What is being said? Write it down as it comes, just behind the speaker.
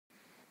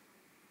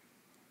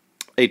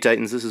Hey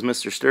Titans, this is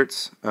Mr.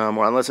 Sturts.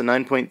 We're on lesson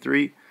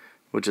 9.3,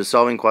 which is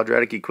solving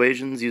quadratic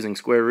equations using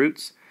square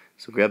roots.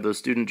 So grab those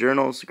student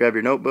journals, grab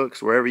your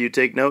notebooks, wherever you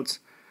take notes,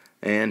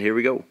 and here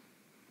we go.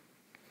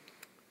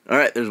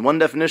 Alright, there's one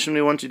definition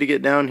we want you to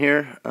get down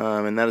here,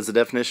 and that is the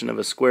definition of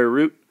a square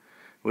root,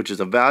 which is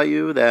a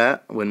value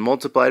that, when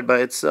multiplied by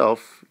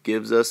itself,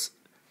 gives us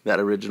that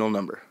original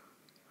number.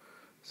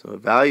 So a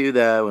value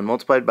that, when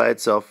multiplied by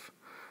itself,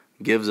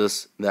 gives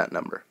us that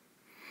number.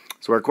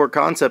 So our core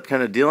concept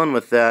kind of dealing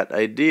with that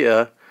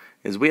idea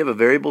is we have a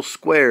variable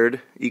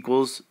squared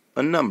equals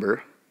a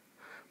number.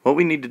 What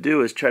we need to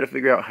do is try to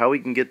figure out how we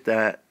can get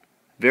that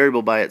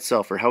variable by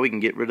itself, or how we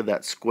can get rid of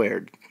that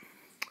squared.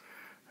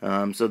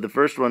 So the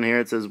first one here,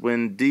 it says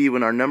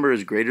when our number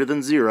is greater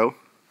than 0,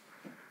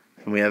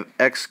 and we have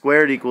x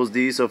squared equals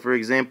d. So for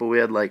example, we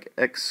had like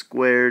x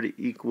squared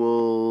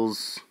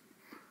equals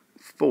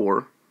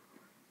 4.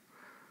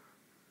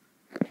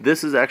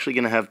 This is actually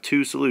going to have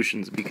two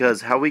solutions,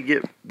 because how we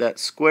get that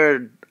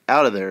squared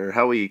out of there, or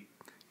how we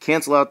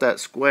cancel out that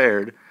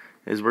squared,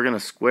 is we're going to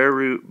square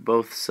root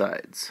both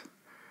sides.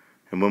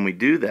 And when we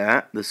do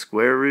that, the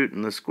square root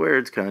and the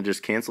squareds kind of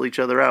just cancel each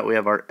other out. We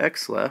have our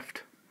x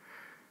left,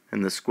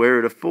 and the square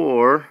root of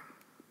 4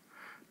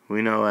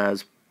 we know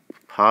as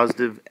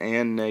positive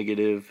and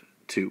negative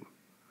 2.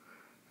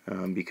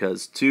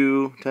 Because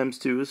 2 times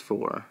 2 is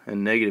 4,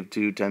 and negative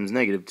 2 times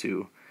negative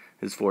 2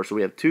 is 4. So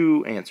we have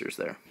two answers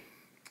there.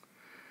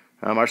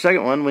 Our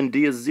second one, when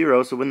d is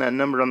 0, so when that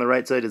number on the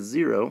right side is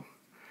 0,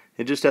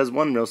 it just has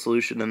one real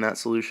solution, and that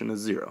solution is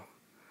 0.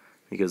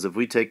 Because if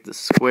we take the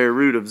square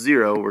root of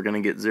 0, we're going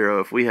to get 0.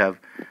 If we have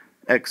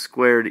x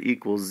squared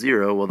equals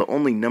 0, well, the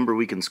only number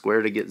we can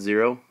square to get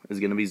 0 is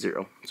going to be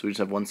 0. So we just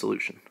have one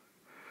solution.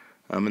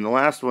 And the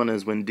last one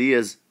is when d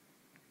is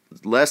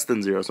less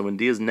than 0, so when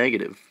d is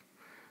negative,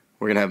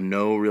 we're going to have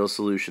no real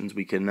solutions.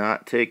 We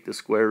cannot take the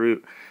square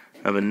root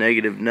of a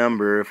negative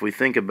number if we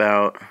think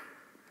about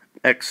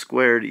x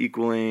squared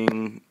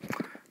equaling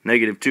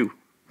negative 2.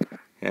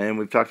 And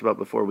we've talked about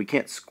before, we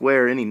can't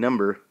square any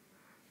number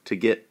to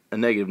get a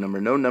negative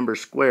number. No number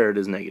squared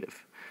is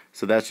negative.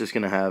 So that's just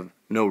going to have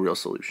no real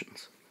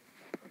solutions.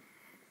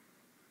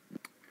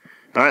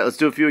 Alright, let's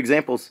do a few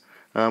examples.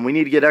 We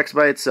need to get x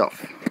by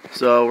itself.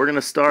 So we're going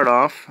to start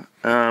off,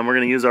 we're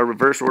going to use our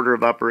reverse order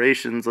of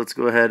operations. Let's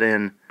go ahead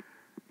and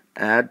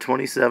add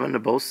 27 to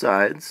both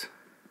sides.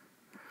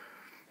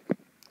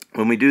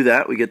 When we do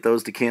that, we get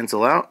those to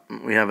cancel out.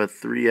 We have a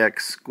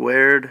 3x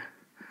squared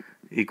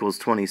equals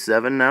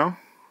 27 now.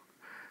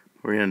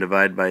 We're going to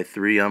divide by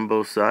 3 on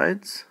both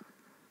sides,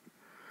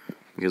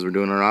 because we're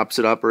doing our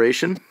opposite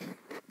operation.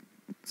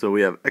 So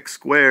we have x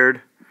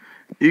squared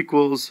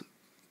equals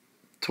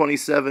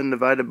 27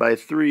 divided by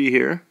 3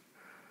 here.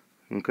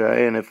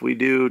 Okay, and if we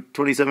do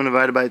 27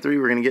 divided by 3,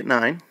 we're going to get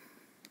 9.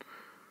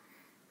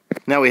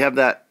 Now we have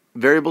that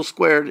variable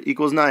squared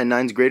equals 9.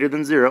 9's greater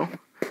than 0.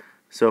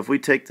 So if we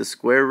take the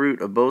square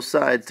root of both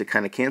sides to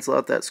kind of cancel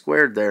out that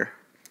squared there,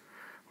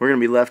 we're going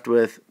to be left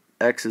with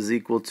x is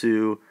equal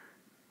to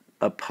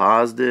a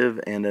positive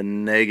and a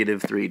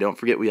negative 3. Don't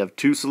forget, we have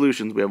two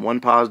solutions. We have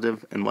one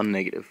positive and one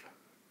negative.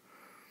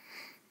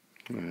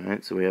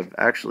 Alright, so we have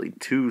actually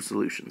two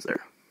solutions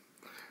there.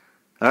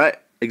 Alright,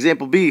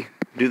 example B.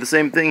 Do the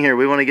same thing here.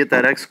 We want to get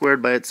that x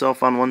squared by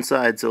itself on one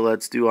side, so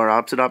let's do our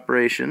opposite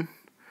operation.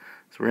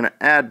 So we're going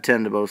to add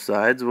 10 to both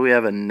sides. We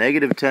have a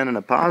negative 10 and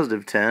a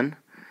positive 10,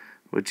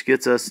 which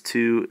gets us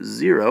to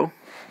 0.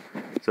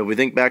 So if we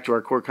think back to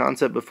our core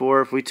concept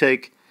before, if we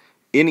take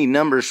any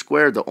number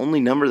squared, the only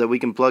number that we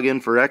can plug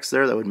in for x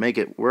there that would make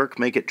it work,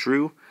 make it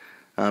true,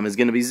 is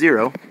going to be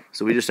 0.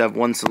 So we just have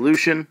one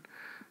solution,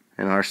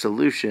 and our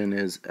solution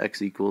is x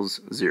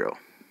equals 0.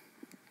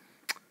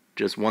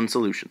 Just one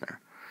solution there.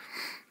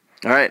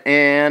 Alright,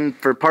 and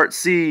for part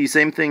C,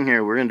 same thing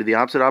here. We're going to do the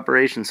opposite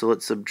operation, so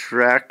let's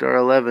subtract our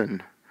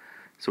 11.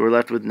 So we're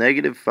left with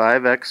negative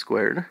 5x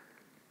squared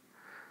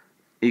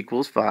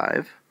equals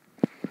 5.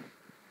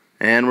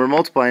 And we're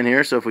multiplying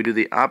here, so if we do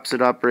the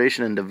opposite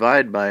operation and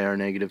divide by our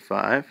negative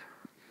 5,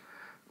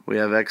 we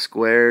have x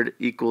squared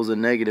equals a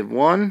negative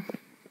 1.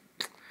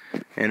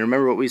 And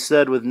remember what we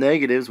said with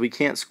negatives, we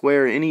can't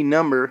square any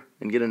number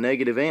and get a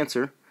negative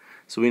answer,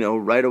 so we know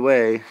right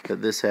away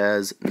that this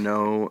has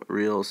no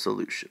real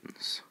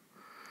solutions.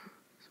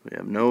 So we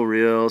have no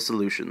real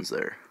solutions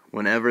there.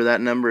 Whenever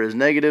that number is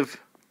negative,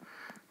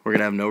 we're going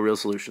to have no real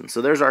solutions.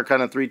 So there's our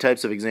kind of three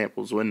types of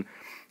examples. When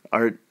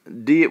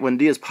d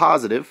is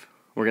positive,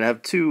 we're going to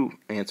have two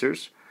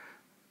answers.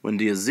 When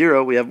d is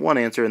 0, we have one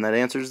answer, and that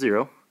answer is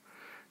 0.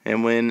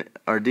 And when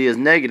our d is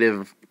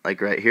negative, like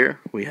right here,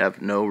 we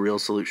have no real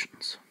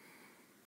solutions.